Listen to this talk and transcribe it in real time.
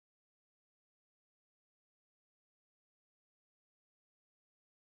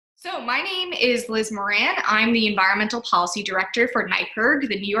So my name is Liz Moran. I'm the Environmental Policy Director for NYPIRG,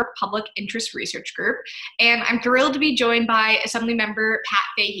 the New York Public Interest Research Group, and I'm thrilled to be joined by Assemblymember Pat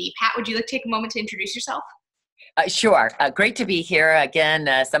Fahy. Pat, would you like to take a moment to introduce yourself? Sure. Great to be here again.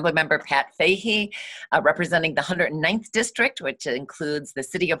 Assemblymember Pat Fahy, representing the 109th District, which includes the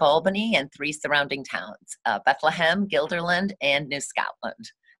City of Albany and three surrounding towns, Bethlehem, Guilderland, and New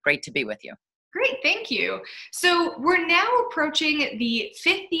Scotland. Great to be with you. Great, thank you. So we're now approaching the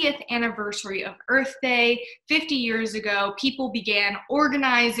 50th anniversary of Earth Day. 50 years ago, people began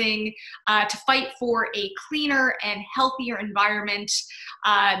organizing to fight for a cleaner and healthier environment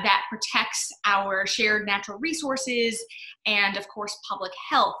that protects our shared natural resources and, of course, public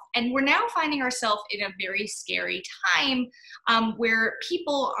health. And we're now finding ourselves in a very scary time where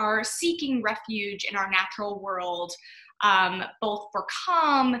people are seeking refuge in our natural world, both for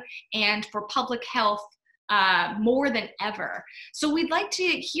calm and for public health more than ever. So we'd like to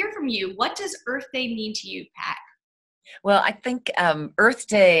hear from you. What does Earth Day mean to you, Pat? Well, I think Earth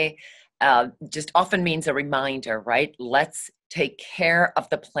Day just often means a reminder, right? Let's take care of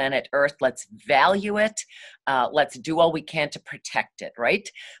the planet Earth. Let's value it. Let's do all we can to protect it, right?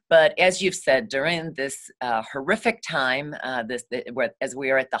 But as you've said, during this horrific time, as we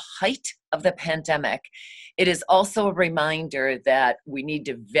are at the height of the pandemic, it is also a reminder that we need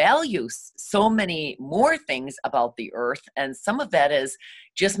to value so many more things about the Earth. And some of that is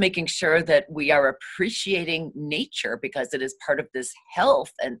just making sure that we are appreciating nature because it is part of this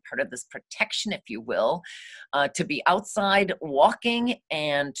health and part of this protection, if you will, to be outside walking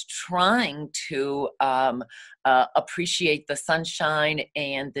and trying to appreciate the sunshine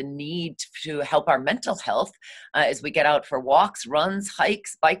and the need to help our mental health as we get out for walks, runs,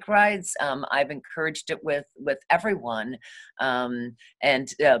 hikes, bike rides. I've encouraged it with everyone.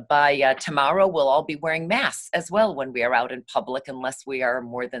 And by tomorrow, we'll all be wearing masks as well when we are out in public, unless we are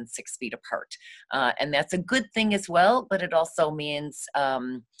more than 6 feet apart. And that's a good thing as well, but it also means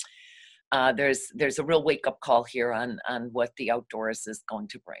there's a real wake-up call here on what the outdoors is going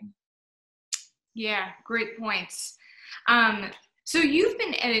to bring. Yeah, great points. So you've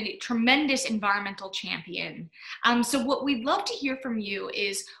been a tremendous environmental champion. So what we'd love to hear from you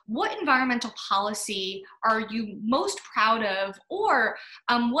is what environmental policy are you most proud of, or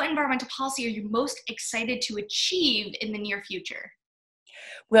what environmental policy are you most excited to achieve in the near future?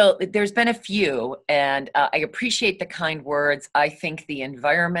 Well, there's been a few, and I appreciate the kind words. I think the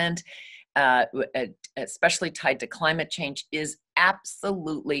environment, especially tied to climate change, is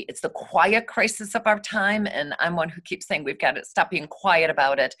absolutely, it's the quiet crisis of our time. And I'm one who keeps saying we've got to stop being quiet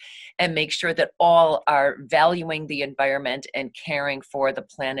about it and make sure that all are valuing the environment and caring for the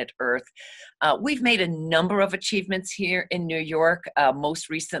planet Earth. We've made a number of achievements here in New York. Most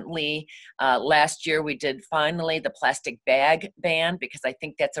recently, last year, we did finally the plastic bag ban, because I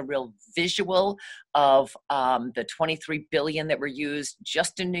think that's a real visual of the 23 billion that were used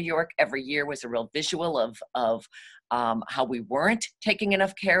just in New York every year was a real visual of how we weren't taking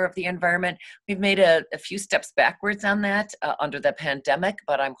enough care of the environment. We've made a few steps backwards on that under the pandemic,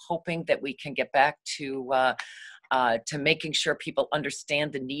 but I'm hoping that we can get back to making sure people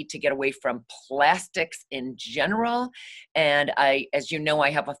understand the need to get away from plastics in general. And as you know, I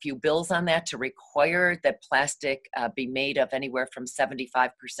have a few bills on that to require that plastic be made of anywhere from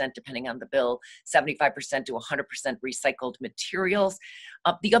 75%, depending on the bill, 75% to 100% recycled materials.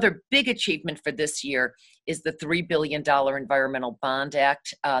 The other big achievement for this year is the $3 billion Environmental Bond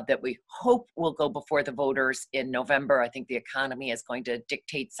Act that we hope will go before the voters in November. I think the economy is going to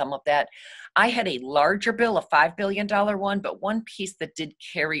dictate some of that. I had a larger bill, a $5 billion one, but one piece that did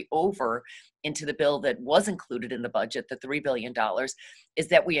carry over into the bill that was included in the budget, the $3 billion, is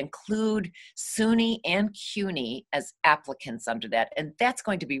that we include SUNY and CUNY as applicants under that. And that's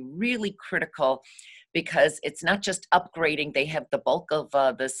going to be really critical because it's not just upgrading. They have the bulk of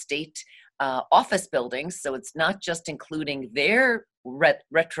the state office buildings, so it's not just including their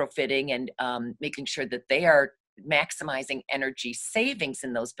retrofitting and making sure that they are maximizing energy savings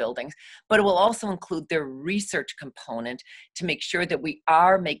in those buildings, but it will also include their research component to make sure that we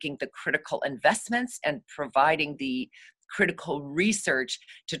are making the critical investments and providing the critical research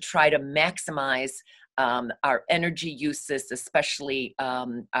to try to maximize our energy uses, especially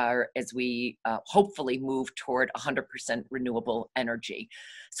as we hopefully move toward 100% renewable energy.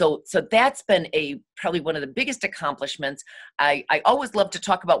 So that's been probably one of the biggest accomplishments. I always love to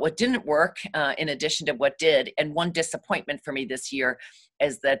talk about what didn't work in addition to what did. And one disappointment for me this year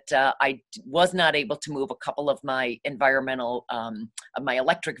is that I was not able to move a couple of my my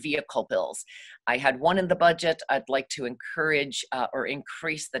electric vehicle bills. I had one in the budget. I'd like to encourage or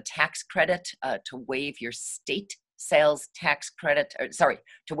increase the tax credit to waive your state sales tax credit, or sorry,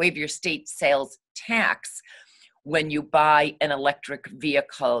 to waive your state sales tax when you buy an electric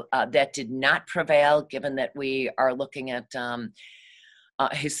vehicle. That did not prevail, given that we are looking at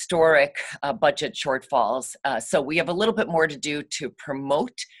historic budget shortfalls. So we have a little bit more to do to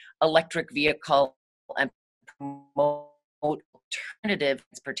promote electric vehicle and promote alternative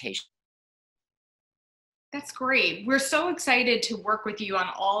transportation. That's great. We're so excited to work with you on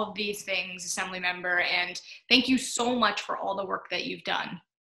all of these things, Assemblymember, and thank you so much for all the work that you've done.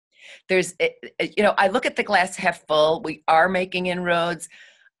 There's, you know, I look at the glass half full. We are making inroads,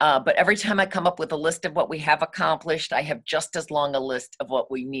 but every time I come up with a list of what we have accomplished, I have just as long a list of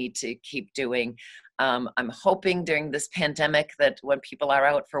what we need to keep doing. I'm hoping during this pandemic that when people are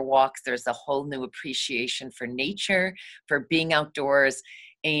out for walks, there's a whole new appreciation for nature, for being outdoors,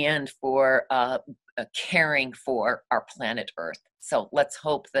 and for caring for our planet Earth. So let's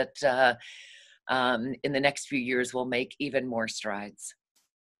hope that in the next few years, we'll make even more strides.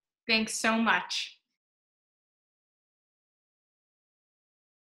 Thanks so much.